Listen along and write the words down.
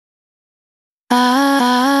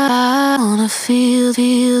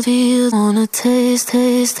feel, wanna taste,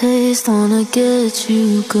 wanna get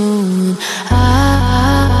you going. I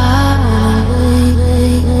wanna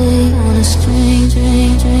wait, wanna string,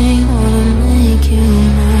 wanna make you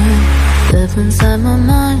mine. Step inside my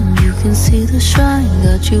mind, you can see the shine.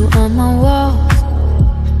 Got you on my walls,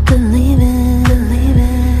 believing.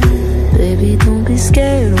 Baby, don't be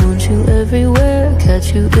scared, want you everywhere.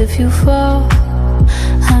 Catch you if you fall.